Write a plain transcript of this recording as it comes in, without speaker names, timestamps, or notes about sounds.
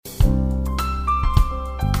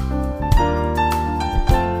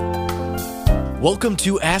Welcome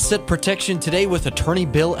to Asset Protection Today with Attorney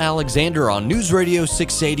Bill Alexander on News Radio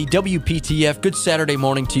 680 WPTF. Good Saturday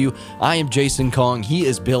morning to you. I am Jason Kong. He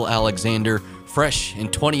is Bill Alexander. Fresh in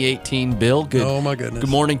 2018, Bill. Good. Oh my goodness. Good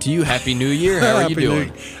morning to you. Happy New Year. How are you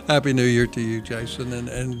doing? Happy New Year to you, Jason.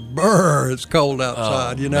 And brr, it's cold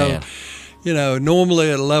outside. Man. Normally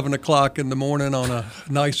at 11 o'clock in the morning on a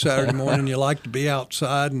nice Saturday morning, you like to be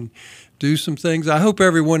outside and do some things. I hope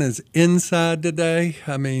everyone is inside today.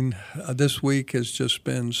 I mean, this week has just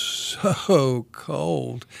been so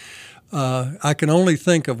cold. I can only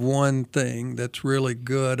think of one thing that's really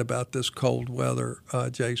good about this cold weather,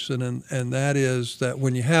 Jason, and that is that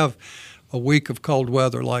when you have a week of cold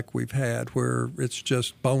weather like we've had, where it's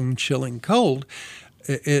just bone-chilling cold,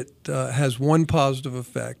 it has one positive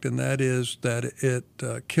effect, and that is that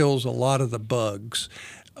it kills a lot of the bugs.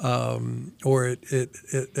 Or it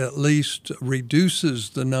at least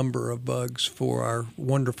reduces the number of bugs for our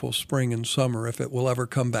wonderful spring and summer, if it will ever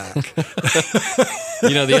come back.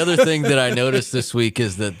 The other thing that I noticed this week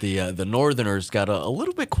is that the Northerners got a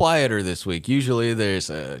little bit quieter this week. Usually there's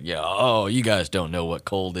you guys don't know what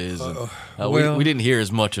cold is. We didn't hear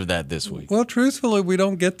as much of that this week. Well, truthfully, we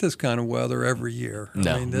don't get this kind of weather every year.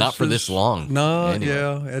 No, not for this long. No, anyway.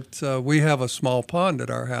 Yeah. It's we have a small pond at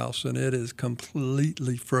our house, and it is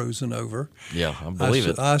completely frozen over. Yeah, I believe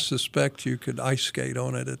it. I suspect you could ice skate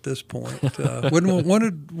on it at this point.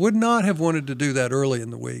 Would not have wanted to do that early in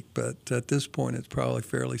the week, but at this point it's probably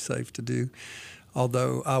fairly safe to do,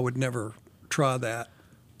 although I would never try that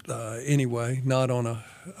anyway, not on a,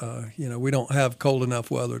 we don't have cold enough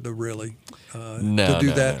weather to really to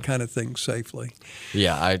do that kind of thing safely.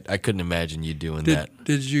 Yeah, I couldn't imagine you doing that.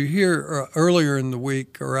 Did you hear earlier in the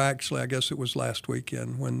week, or actually I guess it was last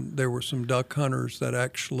weekend, when there were some duck hunters that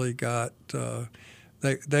actually got,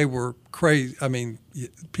 they were crazy. I mean,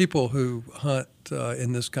 people who hunt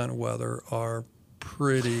in this kind of weather are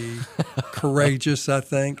pretty courageous, I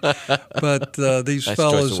think. But these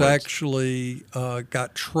fellows actually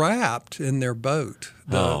got trapped in their boat.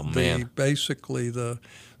 Basically, the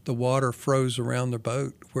water froze around their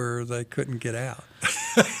boat where they couldn't get out.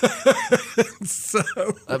 So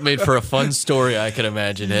that made for a fun story, I can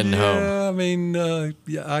imagine, heading home. I mean,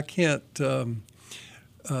 I can't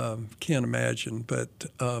imagine, but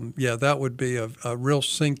that would be a real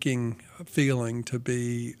sinking feeling to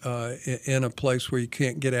be in a place where you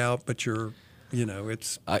can't get out, but you're,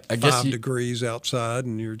 it's I guess 5 degrees outside,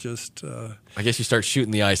 and you're just. I guess you start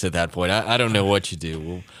shooting the ice at that point. I don't know what you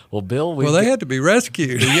do. Well, Bill. They had to be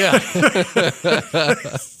rescued. Yeah.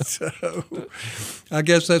 So, I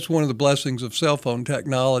guess that's one of the blessings of cell phone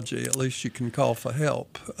technology. At least you can call for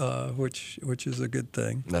help, which is a good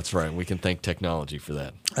thing. That's right. We can thank technology for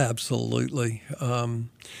that. Absolutely.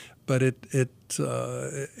 But I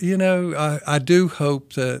do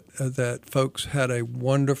hope that folks had a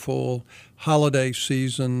wonderful holiday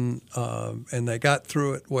season and they got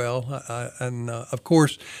through it well. Of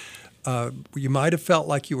course, you might have felt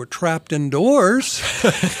like you were trapped indoors,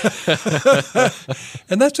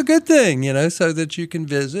 and that's a good thing, so that you can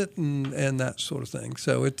visit and that sort of thing.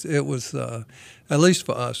 So it was, at least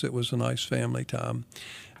for us, it was a nice family time.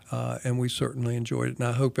 And we certainly enjoyed it, and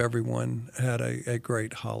I hope everyone had a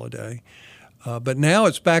great holiday. But now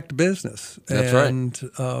it's back to business. That's right.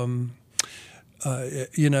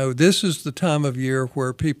 This is the time of year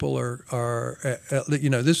where people are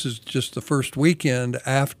this is just the first weekend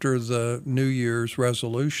after the New Year's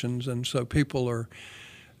resolutions, and so people are,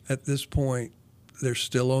 at this point, they're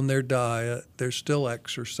still on their diet. They're still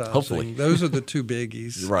exercising. Hopefully. Those are the two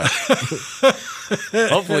biggies. Right.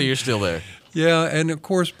 Hopefully you're still there. Yeah, and of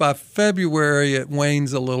course by February it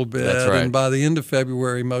wanes a little bit. That's right. And by the end of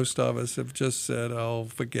February, most of us have just said, "Oh,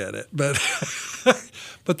 forget it." But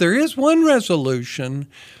but there is one resolution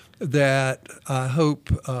that I hope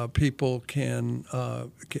people can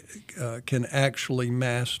actually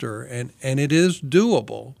master, and it is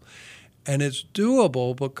doable, and it's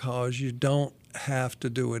doable because you don't have to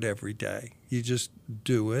do it every day. You just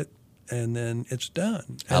do it, and then it's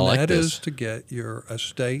done. And that is to get your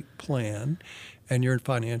estate plan and your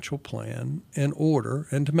financial plan in order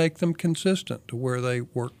and to make them consistent to where they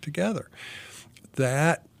work together.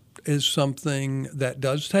 That is something that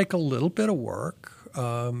does take a little bit of work.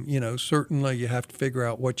 Certainly you have to figure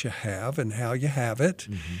out what you have and how you have it,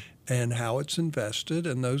 and how it's invested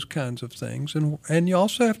and those kinds of things. And you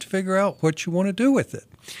also have to figure out what you want to do with it.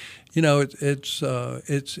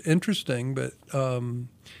 It's interesting, but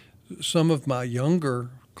some of my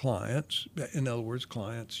younger clients, in other words,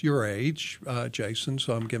 clients your age, Jason,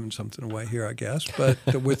 so I'm giving something away here, I guess, but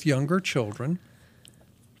with younger children,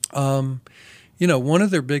 one of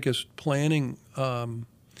their biggest planning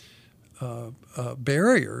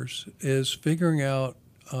barriers is figuring out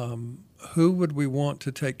who would we want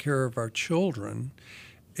to take care of our children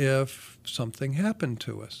if something happened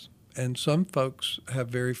to us. And some folks have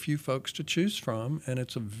very few folks to choose from, and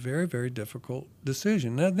it's a very, very difficult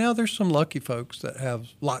decision. Now there's some lucky folks that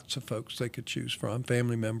have lots of folks they could choose from,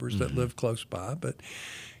 family members that live close by. But,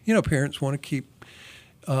 parents want to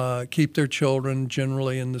keep their children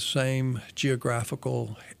generally in the same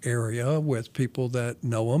geographical area with people that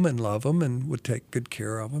know them and love them and would take good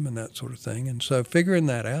care of them and that sort of thing. And so figuring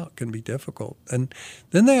that out can be difficult. And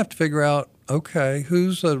then they have to figure out, okay,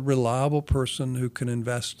 who's a reliable person who can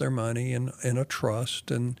invest their money in a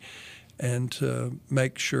trust and to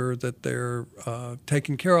make sure that they're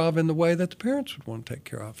taken care of in the way that the parents would want to take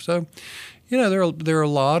care of. So, there are a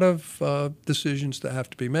lot of decisions that have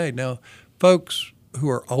to be made. Now, folks who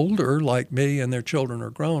are older, like me, and their children are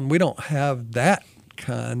grown, we don't have that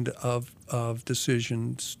kind of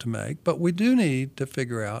decisions to make. But we do need to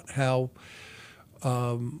figure out how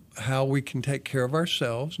we can take care of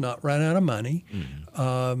ourselves, not run out of money,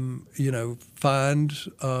 find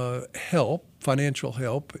help, financial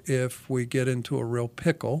help, if we get into a real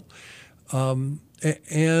pickle,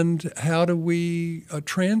 and how do we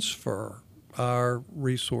transfer our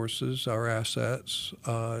resources, our assets,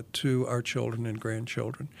 to our children and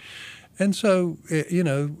grandchildren. And so,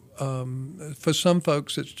 for some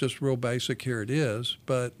folks, it's just real basic, here it is.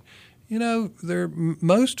 But,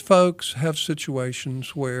 most folks have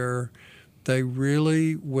situations where they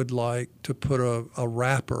really would like to put a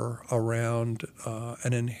wrapper around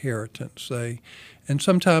an inheritance. And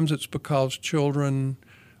sometimes it's because children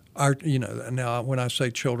are, now when I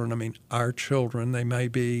say children, I mean our children. They may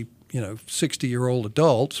be 60-year-old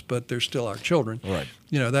adults, but they're still our children, right?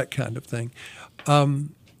 That kind of thing.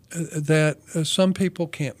 That some people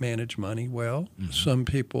can't manage money well. Mm-hmm. Some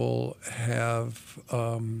people have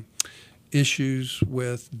issues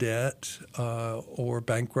with debt or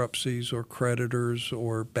bankruptcies or creditors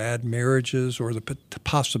or bad marriages or the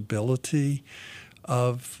possibility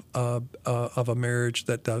of a marriage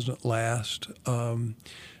that doesn't last.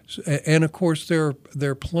 And of course, there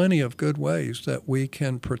are plenty of good ways that we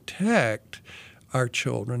can protect our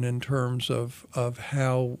children in terms of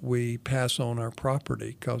how we pass on our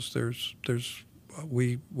property, because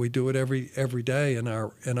we do it every day in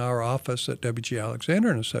our office at W.G. Alexander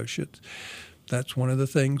and Associates. That's one of the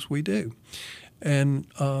things we do, and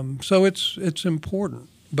so it's important.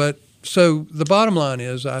 But so the bottom line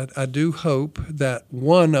is, I do hope that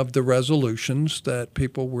one of the resolutions that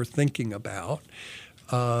people were thinking about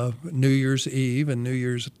New Year's Eve and New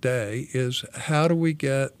Year's Day is, how do we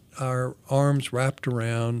get our arms wrapped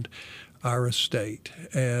around our estate,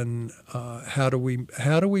 and how do we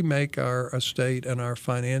make our estate and our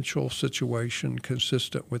financial situation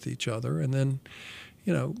consistent with each other, and then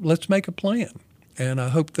let's make a plan. And I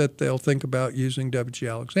hope that they'll think about using W.G.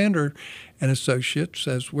 Alexander and Associates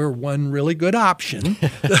as we're one really good option.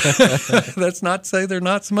 That's not to say there are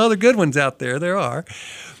not some other good ones out there. There are.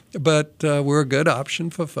 But we're a good option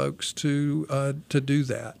for folks to do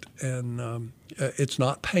that, and it's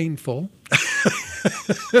not painful.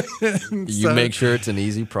 You make sure it's an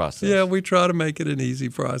easy process. Yeah, we try to make it an easy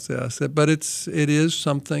process, but it is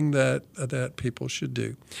something that people should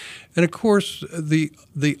do. And of course,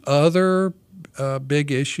 the other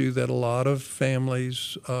big issue that a lot of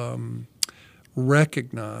families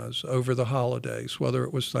recognize over the holidays, whether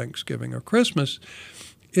it was Thanksgiving or Christmas,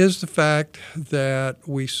 is the fact that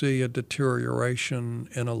we see a deterioration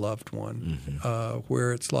in a loved one,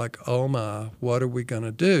 where it's like, oh my, what are we going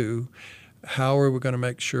to do? How are we going to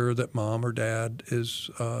make sure that mom or dad is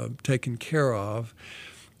taken care of?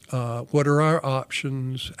 What are our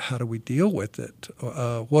options? How do we deal with it?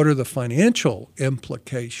 What are the financial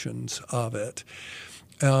implications of it?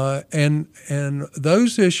 And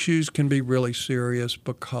those issues can be really serious,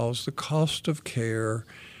 because the cost of care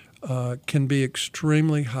can be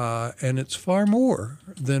extremely high, and it's far more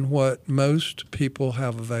than what most people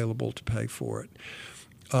have available to pay for it.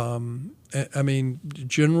 I mean,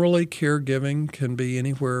 generally caregiving can be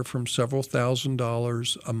anywhere from several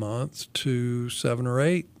 $1,000s a month to $7,000 or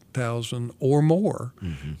 $8,000 or more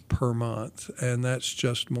per month, and that's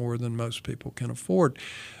just more than most people can afford.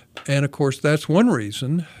 And of course, that's one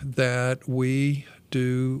reason that we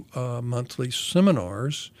do monthly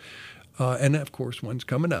seminars. And of course, one's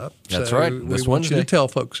comment up. That's right. We want you to tell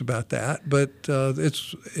folks about that. But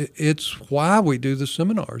it's why we do the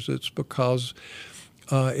seminars. It's because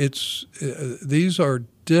these are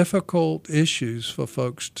difficult issues for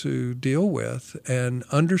folks to deal with, and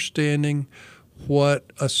understanding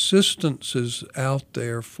what assistance is out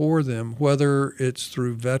there for them, whether it's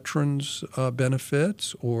through veterans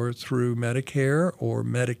benefits or through Medicare or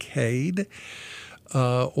Medicaid,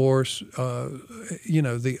 or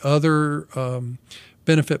the other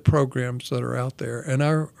benefit programs that are out there. And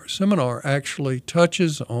our seminar actually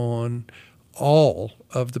touches on all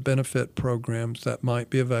of the benefit programs that might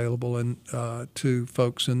be available to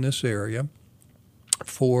folks in this area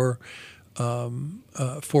for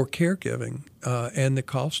caregiving and the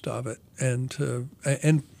cost of it.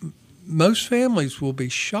 And most families will be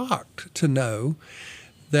shocked to know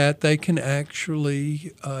that they can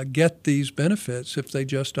actually get these benefits if they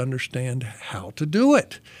just understand how to do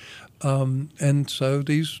it. And so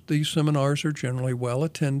these seminars are generally well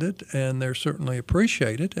attended, and they're certainly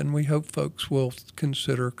appreciated, and we hope folks will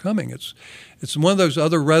consider coming. It's one of those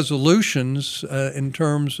other resolutions in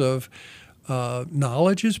terms of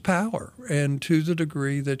knowledge is power, and to the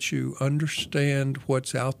degree that you understand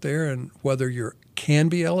what's out there and whether you can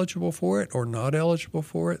be eligible for it or not eligible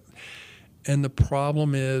for it. And the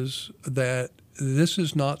problem is that this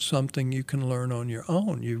is not something you can learn on your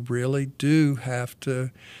own. You really do have to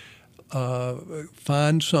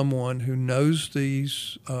find someone who knows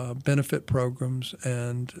these benefit programs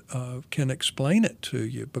and can explain it to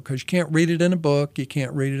you, because you can't read it in a book, you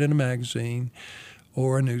can't read it in a magazine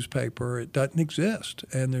or a newspaper. It doesn't exist.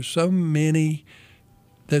 And there's so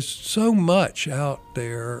much out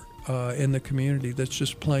there in the community that's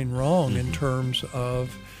just plain wrong in terms of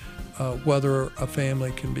whether a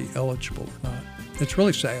family can be eligible or not. It's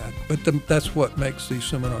really sad, but that's what makes these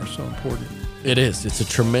seminars so important. It is. It's a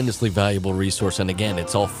tremendously valuable resource. And again,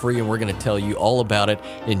 it's all free, and we're going to tell you all about it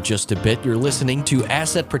in just a bit. You're listening to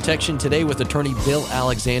Asset Protection Today with attorney Bill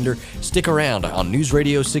Alexander. Stick around on News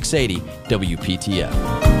Radio 680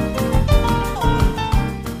 WPTF.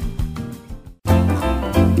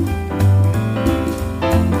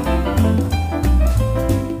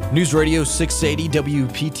 News Radio 680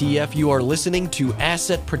 WPTF. You are listening to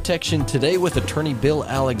Asset Protection Today with attorney Bill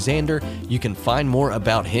Alexander. You can find more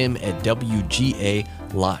about him at WGA.com.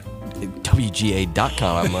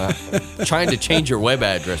 I'm trying to change your web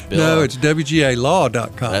address, Bill. No, it's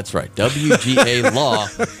WGAlaw.com. That's right,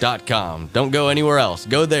 WGAlaw.com. Don't go anywhere else.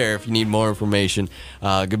 Go there if you need more information.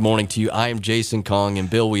 Good morning to you. I am Jason Kong, and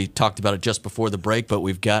Bill, we talked about it just before the break, but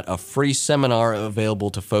we've got a free seminar available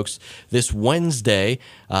to folks this Wednesday.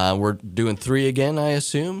 We're doing 3 again, I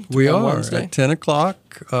assume? We are, Wednesday? at 10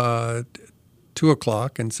 o'clock, 2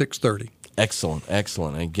 o'clock, and 6:30. Excellent,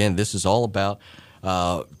 excellent. Again, this is all about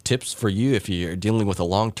tips for you if you're dealing with a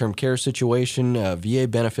long-term care situation, VA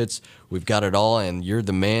benefits. We've got it all, and you're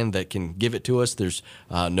the man that can give it to us. There's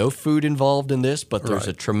no food involved in this, but there's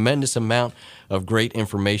a tremendous amount of great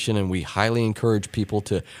information, and we highly encourage people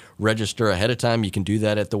to register ahead of time. You can do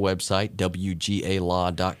that at the website,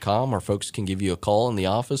 WGAlaw.com, or folks can give you a call in the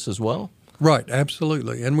office as well. Right,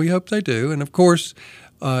 absolutely, and we hope they do. And of course,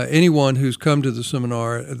 anyone who's come to the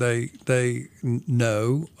seminar, they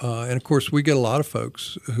know, and of course we get a lot of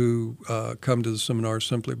folks who come to the seminar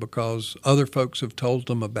simply because other folks have told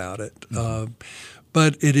them about it. Mm-hmm.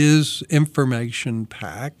 But it is information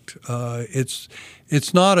packed. It's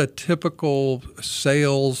not a typical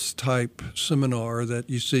sales type seminar that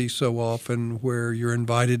you see so often, where you're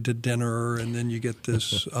invited to dinner and then you get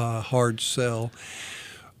this hard sell.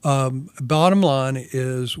 Bottom line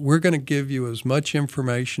is, we're going to give you as much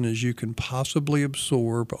information as you can possibly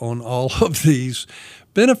absorb on all of these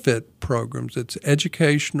benefit programs. It's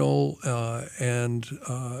educational and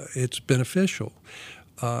it's beneficial.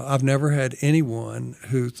 I've never had anyone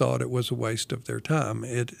who thought it was a waste of their time.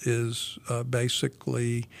 It is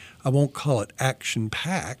basically, I won't call it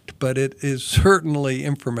action-packed, but it is certainly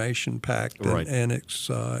information-packed, right. And it's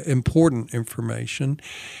important information.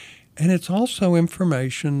 And it's also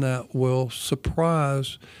information that will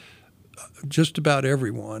surprise just about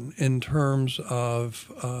everyone in terms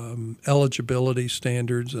of eligibility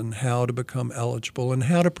standards and how to become eligible and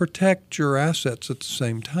how to protect your assets at the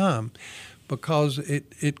same time, because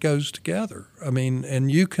it goes together. I mean,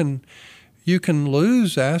 and you can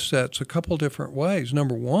lose assets a couple different ways.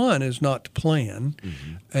 Number one is not to plan,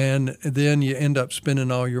 mm-hmm. and then you end up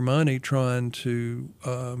spending all your money trying to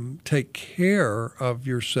take care of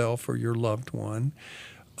yourself or your loved one,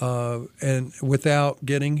 and without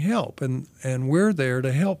getting help. And we're there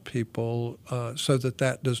to help people so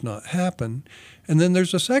that does not happen. And then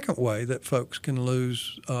there's a second way that folks can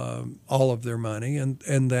lose all of their money,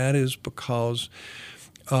 and that is because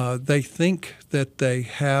they think that they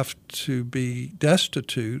have to be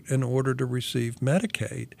destitute in order to receive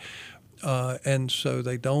Medicaid, and so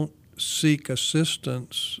they don't seek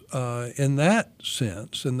assistance in that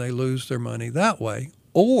sense, and they lose their money that way.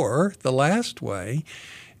 Or the last way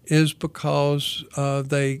is because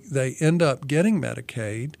they end up getting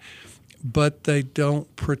Medicaid, but they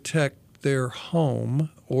don't protect their home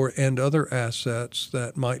and other assets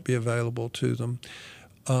that might be available to them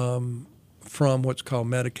from what's called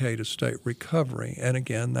Medicaid estate recovery. And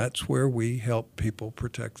again, that's where we help people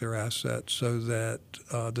protect their assets so that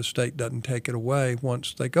the state doesn't take it away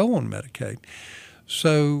once they go on Medicaid.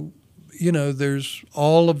 So, there's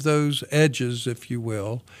all of those edges, if you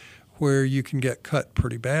will, where you can get cut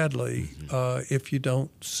pretty badly if you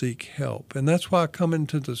don't seek help. And that's why coming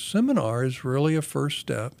to the seminar is really a first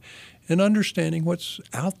step in understanding what's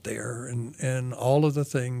out there and all of the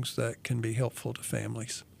things that can be helpful to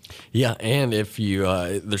families. Yeah, and if you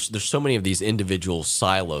there's so many of these individual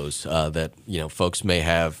silos that folks may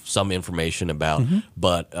have some information about,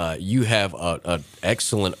 but you have an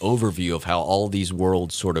excellent overview of how all these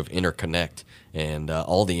worlds sort of interconnect and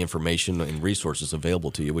all the information and resources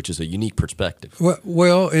available to you, which is a unique perspective.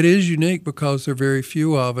 Well, it is unique because there are very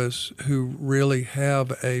few of us who really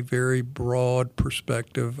have a very broad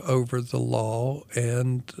perspective over the law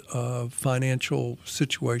and financial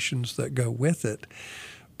situations that go with it.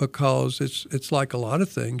 Because it's like a lot of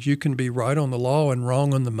things. You can be right on the law and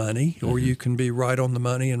wrong on the money, or you can be right on the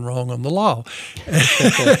money and wrong on the law.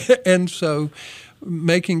 And so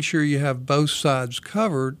making sure you have both sides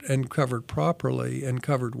covered and covered properly and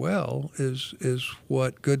covered well is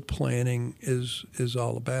what good planning is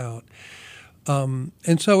all about.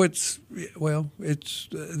 And so it's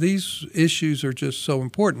these issues are just so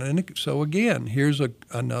important. And so again, here's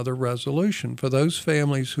another resolution for those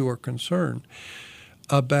families who are concerned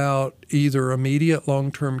about either immediate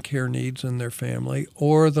long-term care needs in their family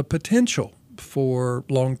or the potential for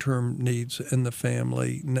long-term needs in the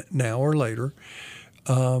family now or later,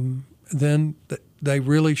 then they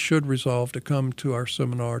really should resolve to come to our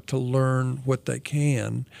seminar to learn what they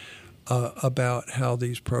can about how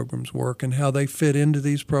these programs work and how they fit into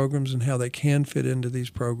these programs and how they can fit into these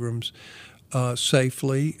programs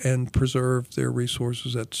safely and preserve their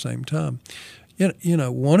resources at the same time.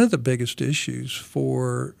 One of the biggest issues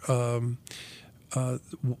for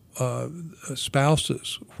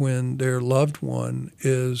spouses when their loved one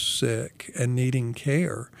is sick and needing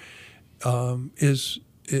care is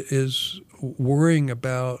worrying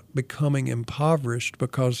about becoming impoverished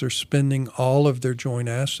because they're spending all of their joint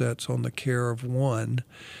assets on the care of one,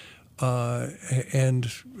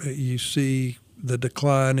 and you see the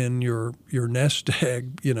decline in your nest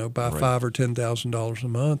egg, by $5,000 or $10,000 a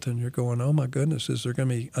month, and you're going, oh my goodness, is there going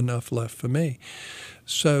to be enough left for me?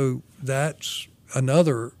 So that's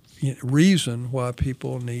another reason why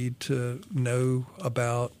people need to know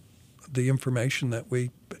about the information that we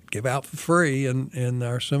give out for free in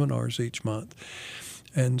our seminars each month.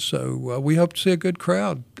 And so we hope to see a good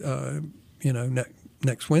crowd,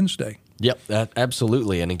 next Wednesday. Yep,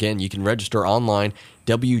 absolutely. And again, you can register online,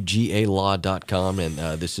 WGAlaw.com, and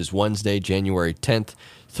this is Wednesday, January 10th.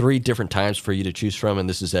 3 different times for you to choose from, and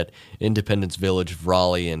this is at Independence Village,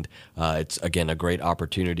 Raleigh, and it's, again, a great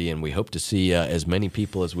opportunity, and we hope to see as many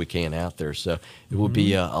people as we can out there. So it will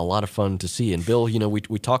be a lot of fun to see. And Bill,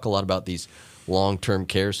 we talk a lot about these long-term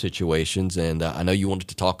care situations, and I know you wanted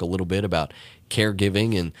to talk a little bit about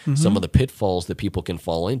caregiving and some of the pitfalls that people can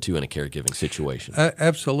fall into in a caregiving situation.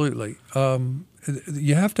 Absolutely.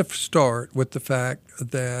 You have to start with the fact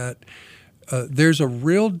that there's a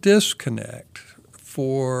real disconnect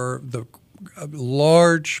for the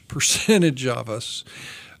large percentage of us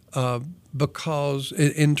because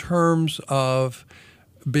in terms of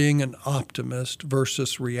being an optimist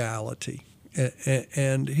versus reality.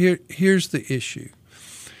 And here's the issue.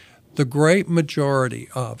 The great majority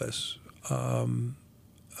of us,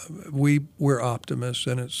 we're optimists,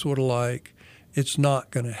 and it's sort of like it's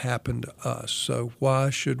not going to happen to us. So why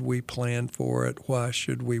should we plan for it? Why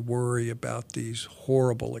should we worry about these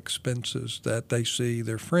horrible expenses that they see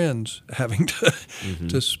their friends having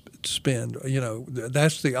to spend?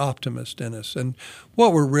 That's the optimist in us. And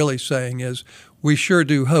what we're really saying is we sure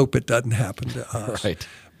do hope it doesn't happen to us. Right.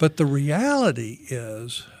 But the reality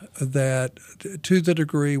is that to the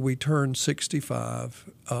degree we turn 65,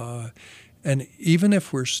 and even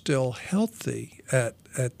if we're still healthy at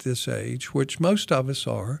this age, which most of us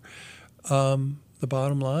are, the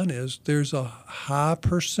bottom line is there's a high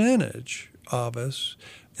percentage of us,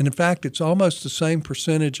 and in fact it's almost the same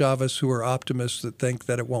percentage of us who are optimists that think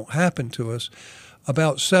that it won't happen to us.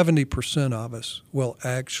 About 70% of us will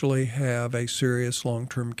actually have a serious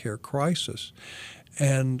long-term care crisis.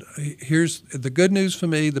 And here's the good news for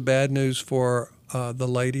me. The bad news for the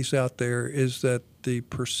ladies out there is that the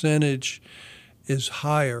percentage is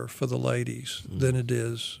higher for the ladies than it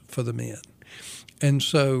is for the men. And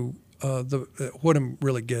so what I'm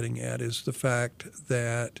really getting at is the fact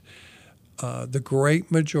that the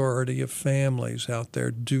great majority of families out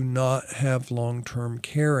there do not have long-term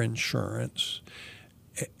care insurance,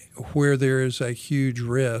 where there is a huge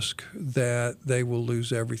risk that they will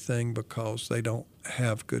lose everything because they don't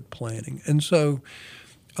have good planning. And so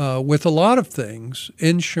with a lot of things,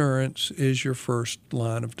 insurance is your first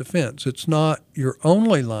line of defense. It's not your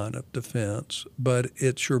only line of defense, but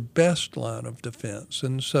it's your best line of defense.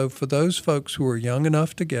 And so for those folks who are young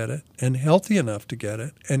enough to get it and healthy enough to get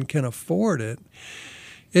it and can afford it,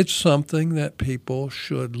 it's something that people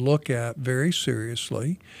should look at very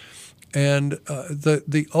seriously. And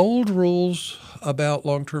the old rules about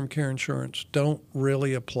long-term care insurance don't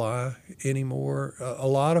really apply anymore. A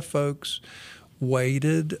lot of folks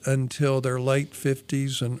waited until their late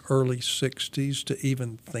 50s and early 60s to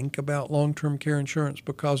even think about long-term care insurance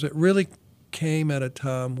because it really came at a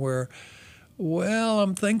time where, well,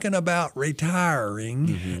 I'm thinking about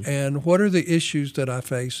retiring, and what are the issues that I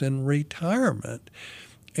face in retirement?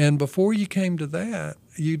 And before you came to that,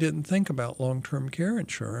 you didn't think about long-term care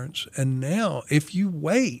insurance. And now, if you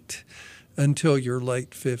wait until your late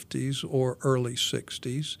 50s or early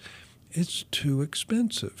 60s, it's too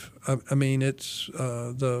expensive. I mean, it's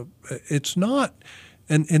not.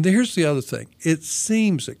 And here's the other thing. It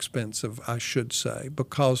seems expensive, I should say,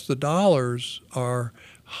 because the dollars are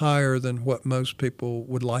higher than what most people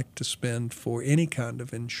would like to spend for any kind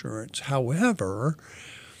of insurance. However,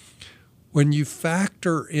 when you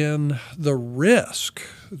factor in the risk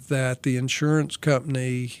that the insurance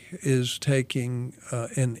company is taking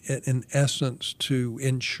in essence to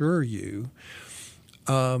insure you,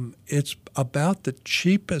 it's about the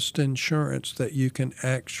cheapest insurance that you can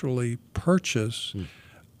actually purchase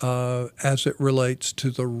as it relates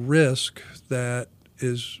to the risk that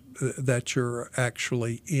you're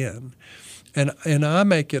actually in. And I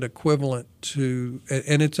make it equivalent to,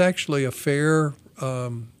 and it's actually a fair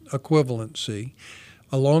equivalency.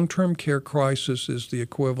 A long-term care crisis is the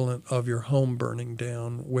equivalent of your home burning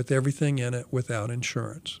down with everything in it without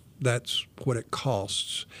insurance. That's what it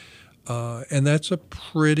costs. And that's a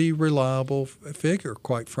pretty reliable figure,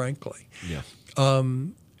 quite frankly. Yeah.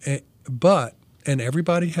 And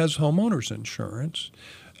everybody has homeowners insurance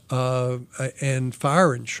and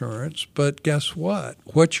fire insurance. But guess what?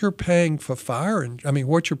 What you're paying for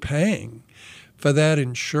what you're paying for that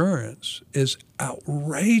insurance is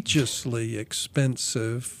outrageously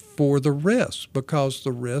expensive for the risk, because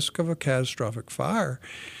the risk of a catastrophic fire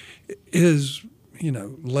is,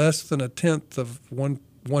 less than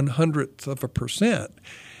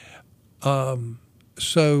 0.1%.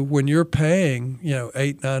 So when you're paying,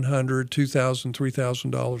 $800, $900, $2,000,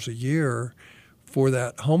 $3,000 a year for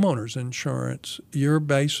that homeowner's insurance, you're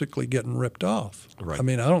basically getting ripped off. Right. I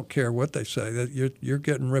mean, I don't care what they say, that you're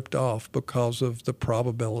getting ripped off because of the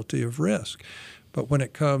probability of risk. But when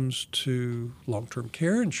it comes to long-term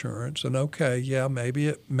care insurance, and maybe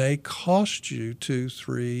it may cost you $2,000,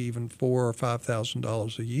 $3,000, even $4,000 or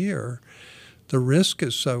 $5,000 a year, the risk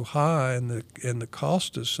is so high and the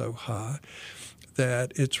cost is so high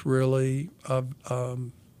that it's really a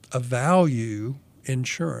value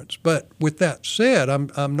insurance. But with that said,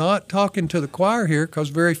 I'm not talking to the choir here, because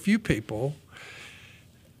very few people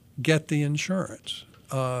get the insurance.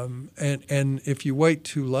 And if you wait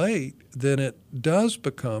too late, then it does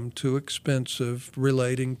become too expensive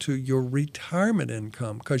relating to your retirement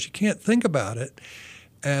income, because you can't think about it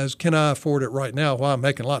as, can I afford it right now while I'm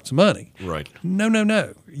making lots of money? Right.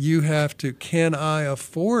 No. You have to, can I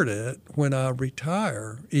afford it when I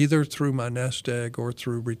retire, either through my nest egg or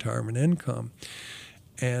through retirement income?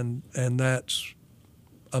 And that's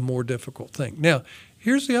a more difficult thing. Now,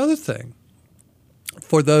 here's the other thing.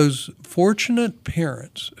 For those fortunate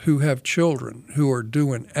parents who have children who are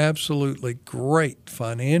doing absolutely great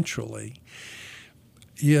financially,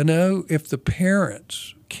 if the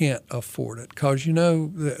parents can't afford it, because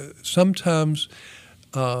sometimes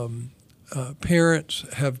parents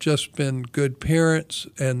have just been good parents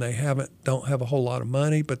and they don't have a whole lot of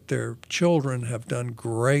money, but their children have done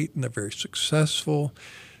great and they're very successful.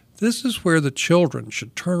 This is where the children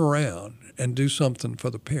should turn around and do something for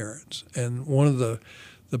the parents. And one of the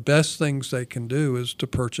best things they can do is to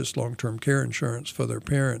purchase long-term care insurance for their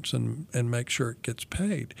parents and make sure it gets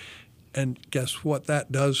paid. And guess what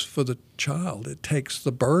that does for the child? It takes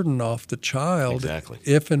the burden off the child. Exactly.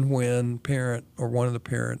 If and when parent or one of the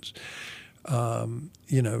parents,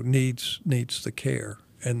 needs the care.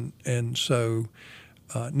 And so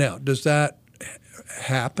now, does that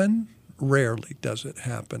happen rarely does it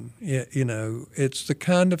happen. It's the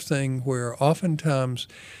kind of thing where oftentimes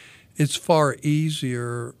it's far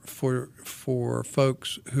easier for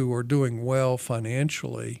folks who are doing well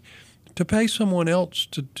financially to pay someone else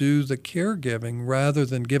to do the caregiving rather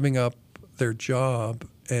than giving up their job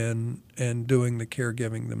and doing the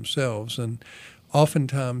caregiving themselves. And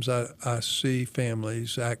oftentimes I see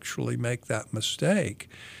families actually make that mistake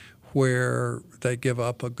where they give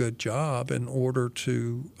up a good job in order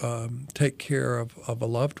to take care of a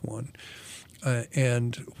loved one.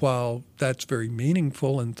 And while that's very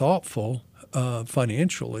meaningful and thoughtful,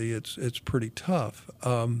 financially it's pretty tough.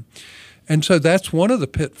 And so that's one of the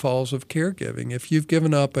pitfalls of caregiving. If you've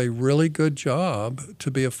given up a really good job to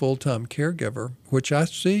be a full-time caregiver, which I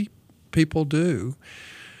see people do,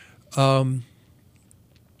 once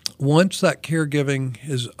that caregiving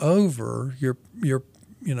is over, your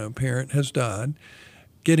parent has died,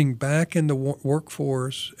 getting back in the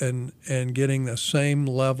workforce and getting the same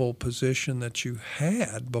level position that you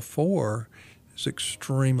had before is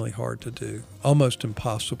extremely hard to do, almost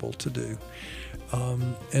impossible to do.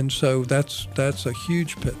 And so that's a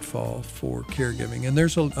huge pitfall for caregiving. And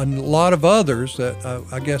there's a lot of others that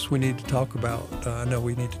I guess we need to talk about. I know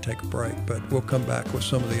we need to take a break, but we'll come back with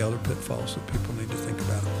some of the other pitfalls that people need to think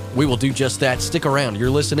about. We will do just that. Stick around. You're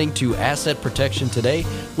listening to Asset Protection Today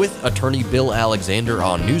with Attorney Bill Alexander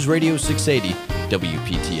on News Radio 680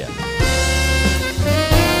 WPTF.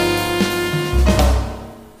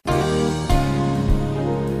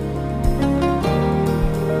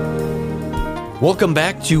 Welcome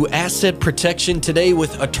back to Asset Protection Today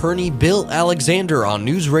with Attorney Bill Alexander on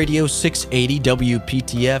News Radio 680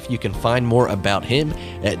 WPTF. You can find more about him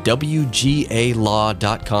at WGAlaw.com.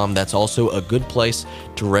 That's also a good place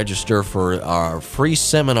to register for our free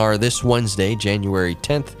seminar this Wednesday, January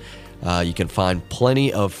 10th. You can find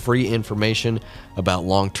plenty of free information about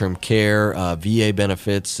long-term care, VA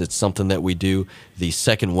benefits. It's something that we do the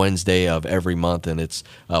second Wednesday of every month, and it's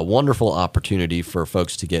a wonderful opportunity for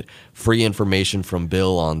folks to get free information from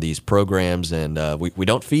Bill on these programs. And we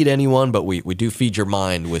don't feed anyone, but we do feed your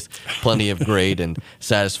mind with plenty of great and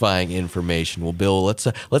satisfying information. Well, Bill,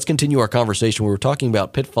 let's continue our conversation. We were talking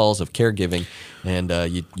about pitfalls of caregiving, and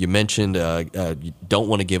you mentioned you don't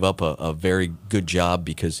want to give up a very good job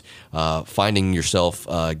because finding yourself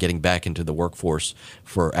getting back into the workforce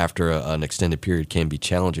for after an extended period can be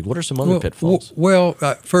challenging. What are some other pitfalls? Well,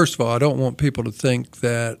 first of all, I don't want people to think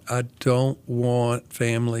that I don't want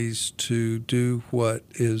families to do what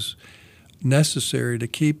is necessary to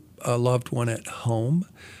keep a loved one at home.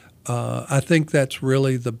 I think that's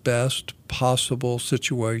really the best possible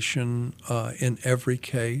situation in every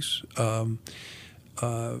case. The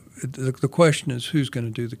question is who's going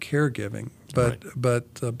to do the caregiving. But right.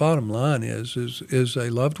 But the bottom line is a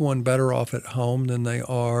loved one better off at home than they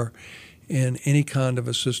are in any kind of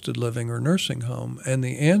assisted living or nursing home? And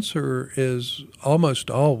the answer is almost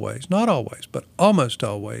always, not always, but almost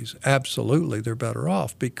always, absolutely they're better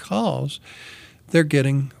off because they're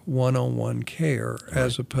getting one-on-one care right.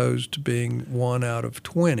 as opposed to being 1 out of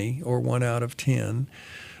 20 or 1 out of 10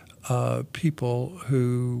 people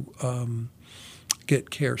who get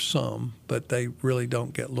care some, but they really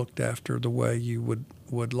don't get looked after the way you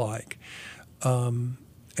would like.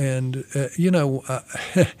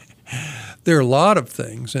 There are a lot of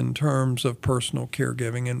things in terms of personal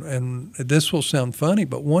caregiving, and this will sound funny,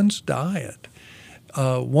 but one's diet.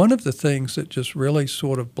 One of the things that just really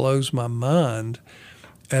sort of blows my mind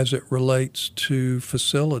as it relates to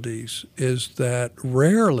facilities is that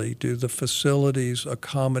rarely do the facilities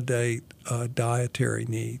accommodate dietary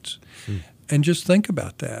needs. And just think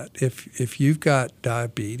about that. If you've got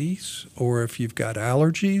diabetes or if you've got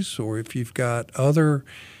allergies or if you've got other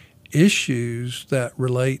issues that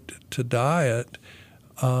relate to diet,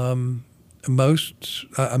 I'm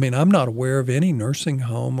not aware of any nursing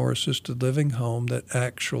home or assisted living home that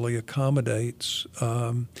actually accommodates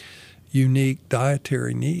unique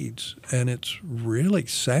dietary needs. And it's really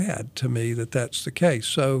sad to me that that's the case.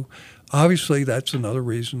 So obviously that's another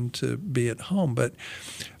reason to be at home. But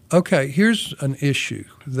okay, here's an issue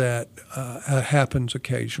that happens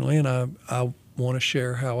occasionally, and I want to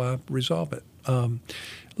share how I resolve it.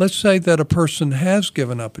 Let's say that a person has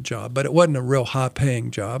given up a job, but it wasn't a real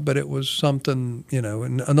high-paying job, but it was something,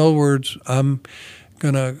 in other words, I'm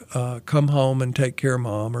going to come home and take care of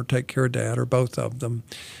mom or take care of dad or both of them,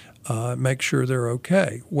 make sure they're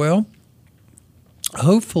okay. Well,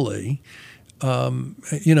 hopefully,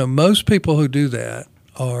 most people who do that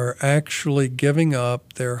are actually giving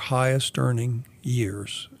up their highest earning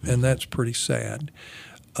years, and that's pretty sad,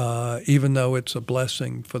 even though it's a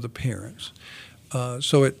blessing for the parents.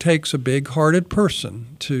 So it takes a big-hearted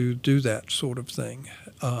person to do that sort of thing.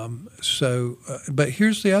 But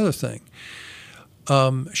here's the other thing.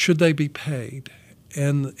 Should they be paid?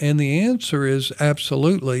 And the answer is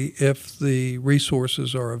absolutely, if the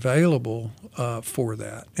resources are available for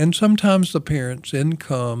that. And sometimes the parent's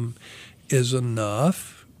income is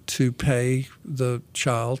enough to pay the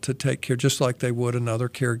child to take care, just like they would another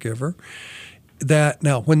caregiver. That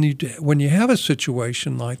now, when you have a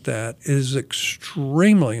situation like that, it is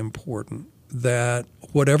extremely important that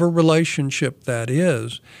whatever relationship that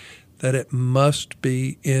is, that it must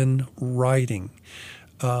be in writing.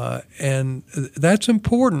 And that's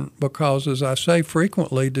important because, as I say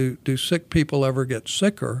frequently, do sick people ever get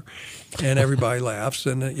sicker? And everybody laughs.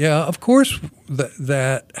 And yeah, of course,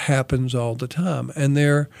 that happens all the time. And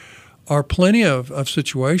there are plenty of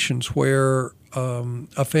situations where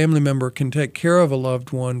a family member can take care of a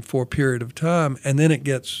loved one for a period of time, and then it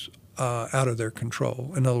gets out of their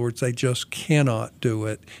control. In other words, they just cannot do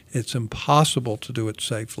it. It's impossible to do it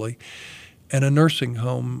safely. And a nursing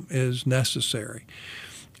home is necessary.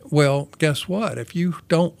 Well, guess what? If you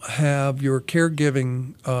don't have your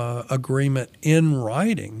caregiving agreement in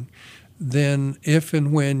writing, then if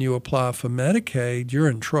and when you apply for Medicaid, you're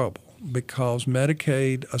in trouble because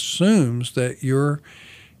Medicaid assumes that your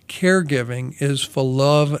caregiving is for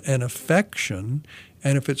love and affection.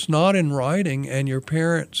 And if it's not in writing and your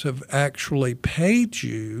parents have actually paid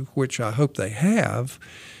you, which I hope they have,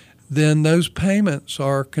 then those payments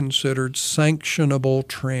are considered sanctionable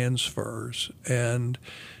transfers, and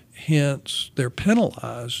hence they're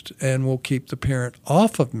penalized and will keep the parent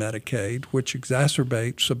off of Medicaid, which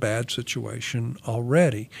exacerbates a bad situation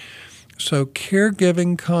already. So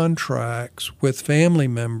caregiving contracts with family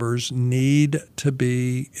members need to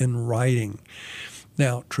be in writing.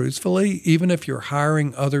 Now, truthfully, even if you're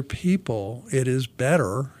hiring other people, it is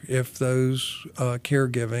better if those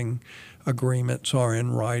caregiving agreements are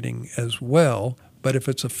in writing as well. But if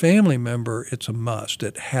it's a family member, it's a must.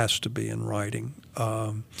 It has to be in writing.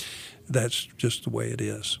 That's just the way it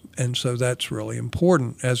is. And so that's really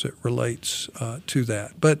important as it relates to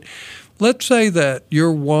that. But let's say that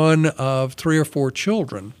you're one of 3 or 4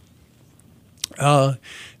 children.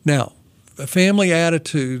 Now, family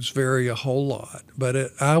attitudes vary a whole lot,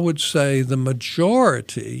 but I would say the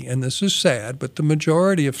majority, and this is sad, but the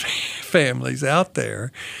majority of families out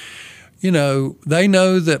there, they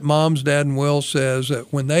know that Mom's Dad and Will says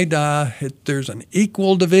that when they die, there's an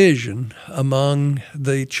equal division among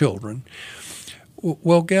the children.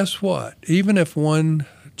 Well, guess what? Even if one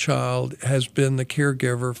child has been the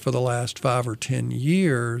caregiver for the last 5 or 10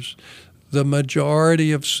 years, the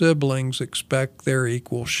majority of siblings expect their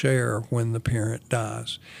equal share when the parent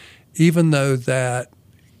dies, even though that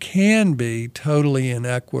can be totally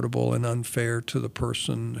inequitable and unfair to the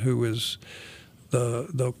person who is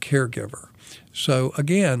the caregiver. So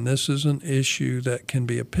again, this is an issue that can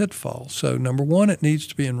be a pitfall. So number one, it needs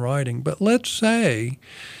to be in writing. But let's say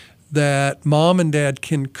that Mom and Dad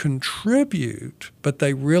can contribute, but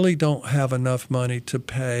they really don't have enough money to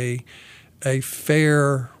pay a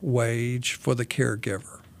fair wage for the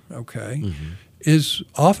caregiver, okay? Mm-hmm. Is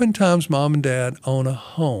oftentimes Mom and Dad own a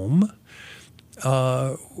home,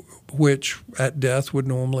 which at death would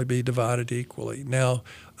normally be divided equally. Now,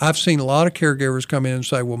 I've seen a lot of caregivers come in and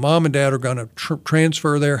say, well, Mom and Dad are going to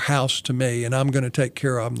transfer their house to me, and I'm going to take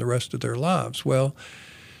care of them the rest of their lives. Well,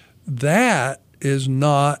 that is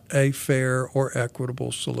not a fair or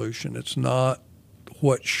equitable solution. It's not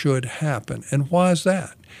what should happen. And why is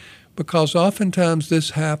that? Because oftentimes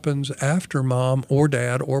this happens after Mom or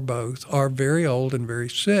Dad or both are very old and very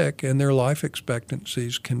sick, and their life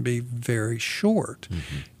expectancies can be very short.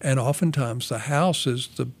 Mm-hmm. And oftentimes the house is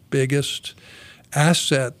the biggest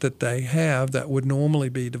asset that they have that would normally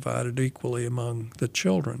be divided equally among the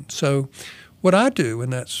children. So what I do in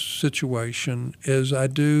that situation is I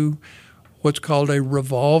do what's called a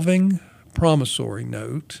revolving promissory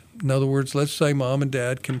note. In other words, let's say Mom and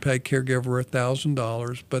Dad can pay caregiver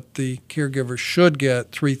 $1,000, but the caregiver should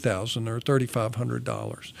get $3,000 or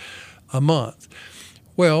 $3,500 a month.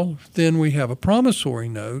 Well, then we have a promissory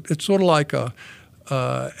note. It's sort of like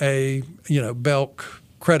a Belk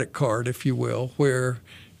credit card, if you will, where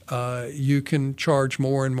you can charge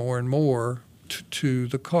more and more and more to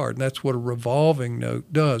the card. And that's what a revolving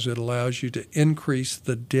note does. It allows you to increase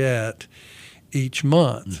the debt each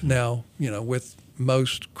month. Mm-hmm. Now, with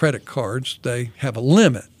most credit cards, they have a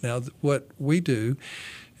limit. Now, what we do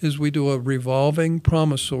is we do a revolving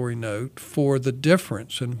promissory note for the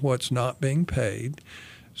difference in what's not being paid.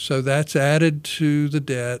 So that's added to the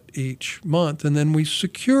debt each month, and then we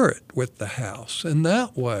secure it with the house. And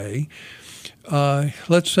that way,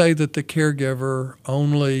 let's say that the caregiver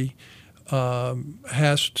only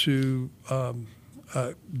has to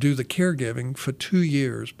do the caregiving for 2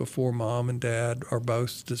 years before mom and dad are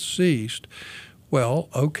both deceased. Well,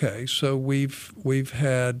 okay, so we've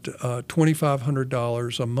had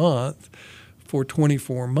 $2,500 a month for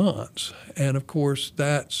 24 months, and of course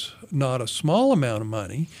that's not a small amount of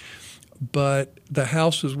money. But the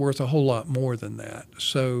house is worth a whole lot more than that.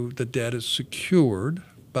 So the debt is secured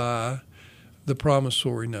by the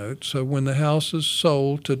promissory note. So when the house is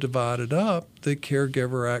sold to divide it up, the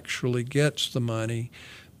caregiver actually gets the money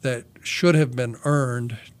that should have been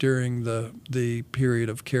earned during the period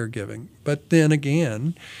of caregiving. But then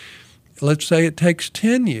again, let's say it takes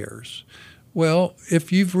 10 years. Well,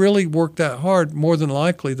 if you've really worked that hard, more than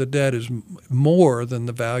likely the debt is more than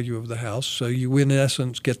the value of the house, so you in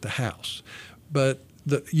essence get the house. But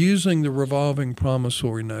using the revolving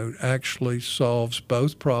promissory note actually solves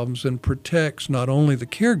both problems and protects not only the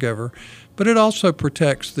caregiver, but it also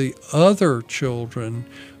protects the other children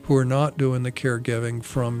who are not doing the caregiving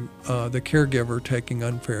from the caregiver taking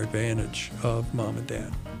unfair advantage of mom and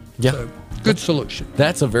dad. Yeah. So, good solution.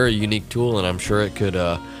 That's a very unique tool, and I'm sure it could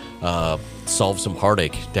solve some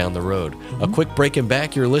heartache down the road. A quick break and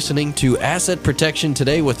back. You're listening to Asset Protection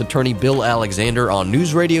Today with attorney Bill Alexander on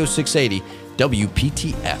News Radio 680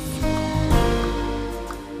 WPTF.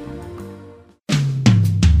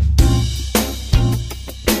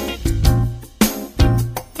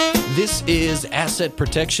 This is Asset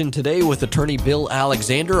Protection Today with attorney Bill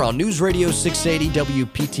Alexander on News Radio 680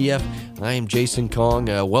 WPTF. I am Jason Kong.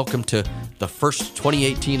 Welcome to the first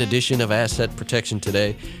 2018 edition of Asset Protection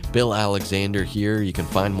Today. Bill Alexander here. You can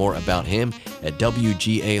find more about him at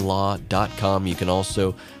WGAlaw.com. You can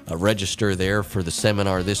also register there for the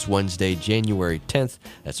seminar this Wednesday, January 10th.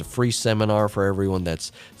 That's a free seminar for everyone.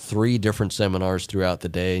 That's 3 different seminars throughout the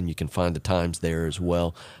day, and you can find the times there as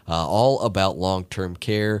well. All about long-term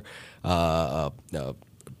care,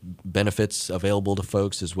 benefits available to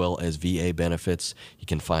folks, as well as VA benefits. You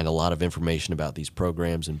can find a lot of information about these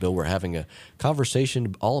programs. And Bill, we're having a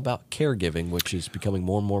conversation all about caregiving, which is becoming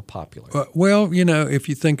more and more popular. Well, you know, if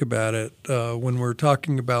you think about it, when we're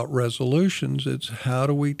talking about resolutions, it's how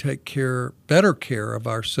do we take better care of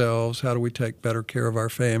ourselves? How do we take better care of our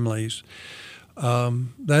families?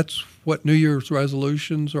 That's what New Year's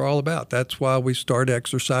resolutions are all about. That's why we start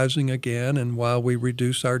exercising again, and why we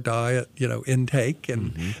reduce our diet, intake,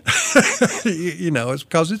 and it's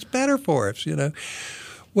because it's better for us.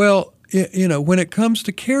 Well, when it comes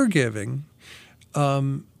to caregiving,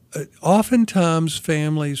 oftentimes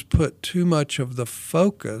families put too much of the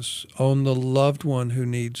focus on the loved one who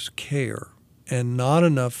needs care, and not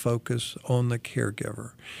enough focus on the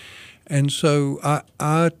caregiver. And so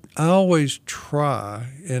I always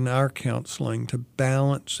try in our counseling to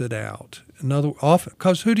balance it out.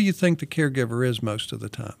 Because who do you think the caregiver is most of the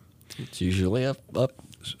time? It's usually a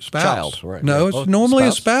spouse. Child, right? No, it's normally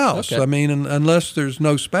a spouse. Okay. I mean, unless there's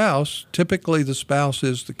no spouse, typically the spouse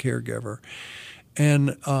is the caregiver. And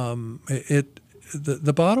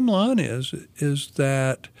the bottom line is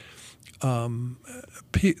that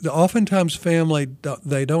oftentimes family,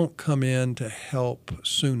 they don't come in to help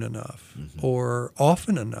soon enough or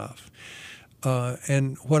often enough.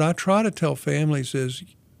 And what I try to tell families is,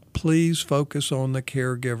 please focus on the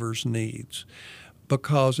caregiver's needs,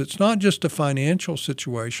 because it's not just a financial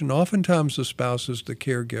situation. Oftentimes the spouse is the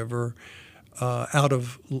caregiver out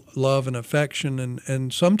of love and affection,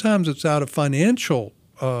 and sometimes it's out of financial.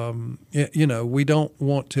 We don't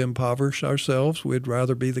want to impoverish ourselves. We'd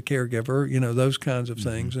rather be the caregiver, those kinds of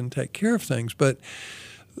things, and take care of things. But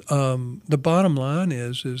the bottom line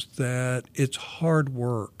is that it's hard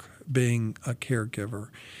work being a caregiver.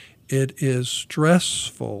 It is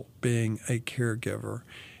stressful being a caregiver,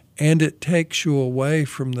 and it takes you away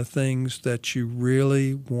from the things that you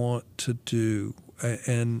really want to do.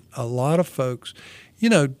 And a lot of folks,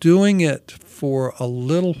 doing it for a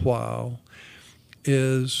little while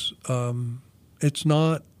is it's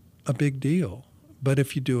not a big deal. But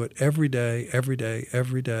if you do it every day,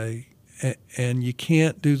 and you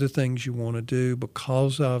can't do the things you want to do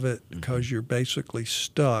because of it, because you're basically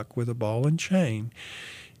stuck with a ball and chain,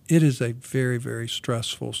 it is a very, very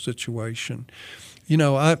stressful situation.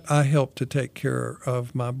 I helped to take care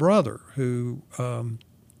of my brother who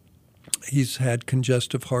he's had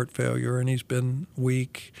congestive heart failure, and he's been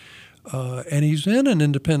weak. And he's in an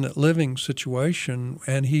independent living situation,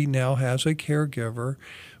 and he now has a caregiver.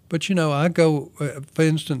 But, I go, for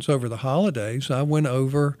instance, over the holidays, I went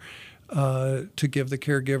over to give the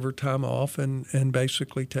caregiver time off and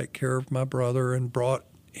basically take care of my brother, and brought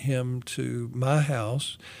him to my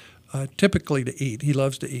house typically to eat. He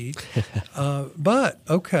loves to eat. But,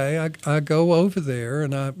 okay, I go over there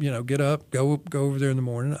and I, get up, go over there in the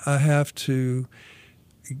morning. I have to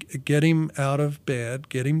get him out of bed,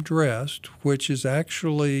 get him dressed, which is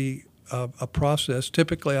actually a process.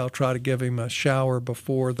 Typically, I'll try to give him a shower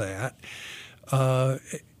before that.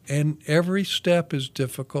 And every step is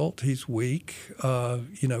difficult. He's weak.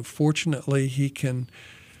 Fortunately, he can,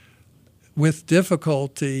 with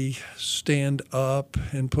difficulty, stand up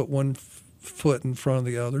and put one foot in front of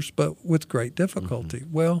the others, but with great difficulty.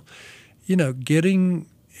 Mm-hmm. Well, getting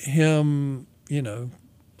him,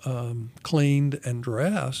 cleaned and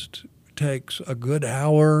dressed takes a good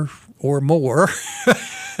hour or more,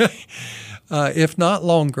 if not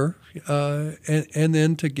longer. And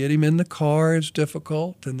then to get him in the car is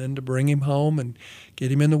difficult, and then to bring him home and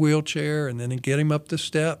get him in the wheelchair, and then to get him up the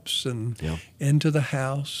steps and into the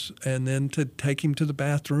house, and then to take him to the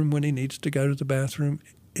bathroom when he needs to go to the bathroom.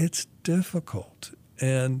 It's difficult.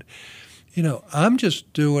 And, I'm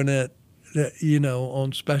just doing it,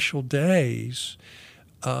 on special days,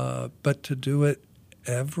 but to do it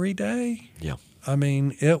every day, I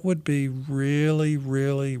mean, it would be really,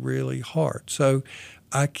 really, really hard. So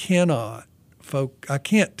I can't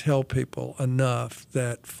tell people enough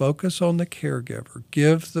that focus on the caregiver.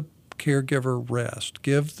 Give the caregiver rest.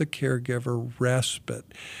 Give the caregiver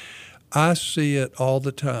respite. I see it all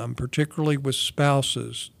the time, particularly with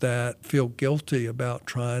spouses that feel guilty about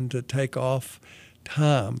trying to take off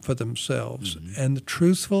time for themselves. Mm-hmm. And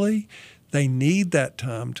truthfully, they need that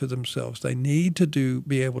time to themselves. They need to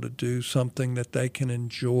be able to do something that they can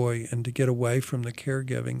enjoy and to get away from the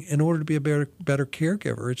caregiving in order to be a better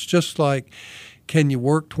caregiver. It's just like, can you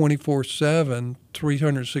work 24/7,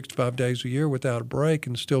 365 days a year without a break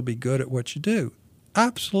and still be good at what you do?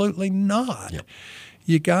 Absolutely not. Yep.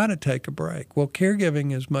 You got to take a break. Well,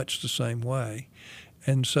 caregiving is much the same way.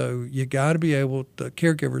 And so the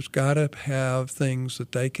caregivers got to have things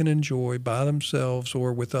that they can enjoy by themselves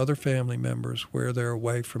or with other family members where they're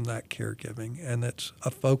away from that caregiving. And that's a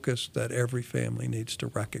focus that every family needs to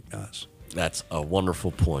recognize. That's a wonderful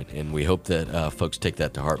point, and we hope that folks take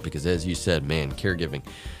that to heart because, as you said, man, caregiving,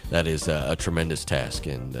 that is a tremendous task,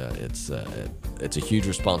 and it's a huge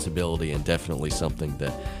responsibility and definitely something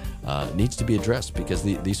that needs to be addressed because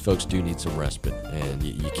these folks do need some respite, and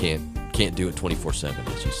you can't do it 24/7,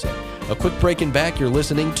 as you said. A quick break and back. You're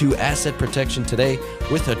listening to Asset Protection Today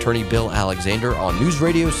with Attorney Bill Alexander on News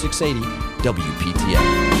Radio 680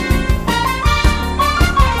 WPTF.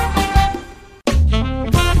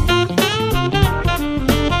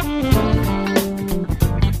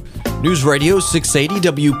 News Radio 680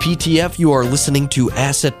 WPTF. You are listening to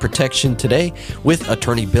Asset Protection Today with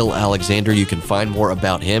Attorney Bill Alexander. You can find more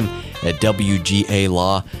about him at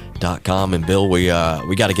WGALaw.com. And Bill, we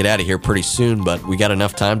got to get out of here pretty soon, but we got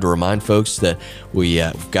enough time to remind folks that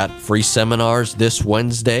we've got free seminars this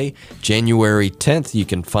Wednesday, January 10th. You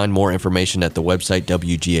can find more information at the website,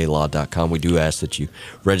 WGALaw.com. We do ask that you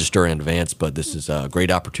register in advance, but this is a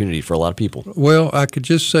great opportunity for a lot of people. Well, I could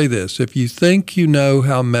just say this. If you think you know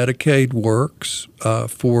how Medicaid works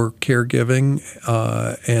for caregiving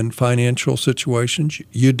and financial situations,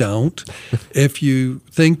 you don't. If you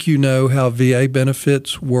think you know how VA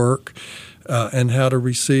benefits work and how to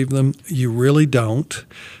receive them, you really don't.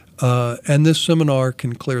 And this seminar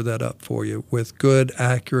can clear that up for you with good,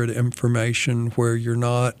 accurate information where you're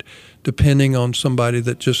not depending on somebody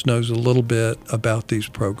that just knows a little bit about these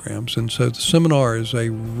programs. And so the seminar is a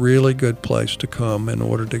really good place to come in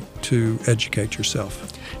order to educate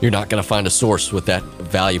yourself. You're not going to find a source with that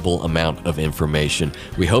valuable amount of information.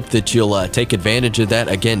 We hope that you'll take advantage of that.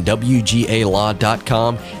 Again,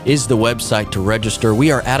 WGALaw.com is the website to register. We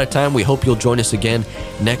are out of time. We hope you'll join us again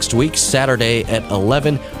next week, Saturday at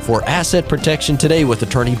 11 for Asset Protection Today with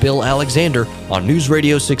Attorney Bill Alexander on News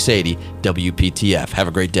Radio 680 WPTF. Have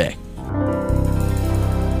a great day.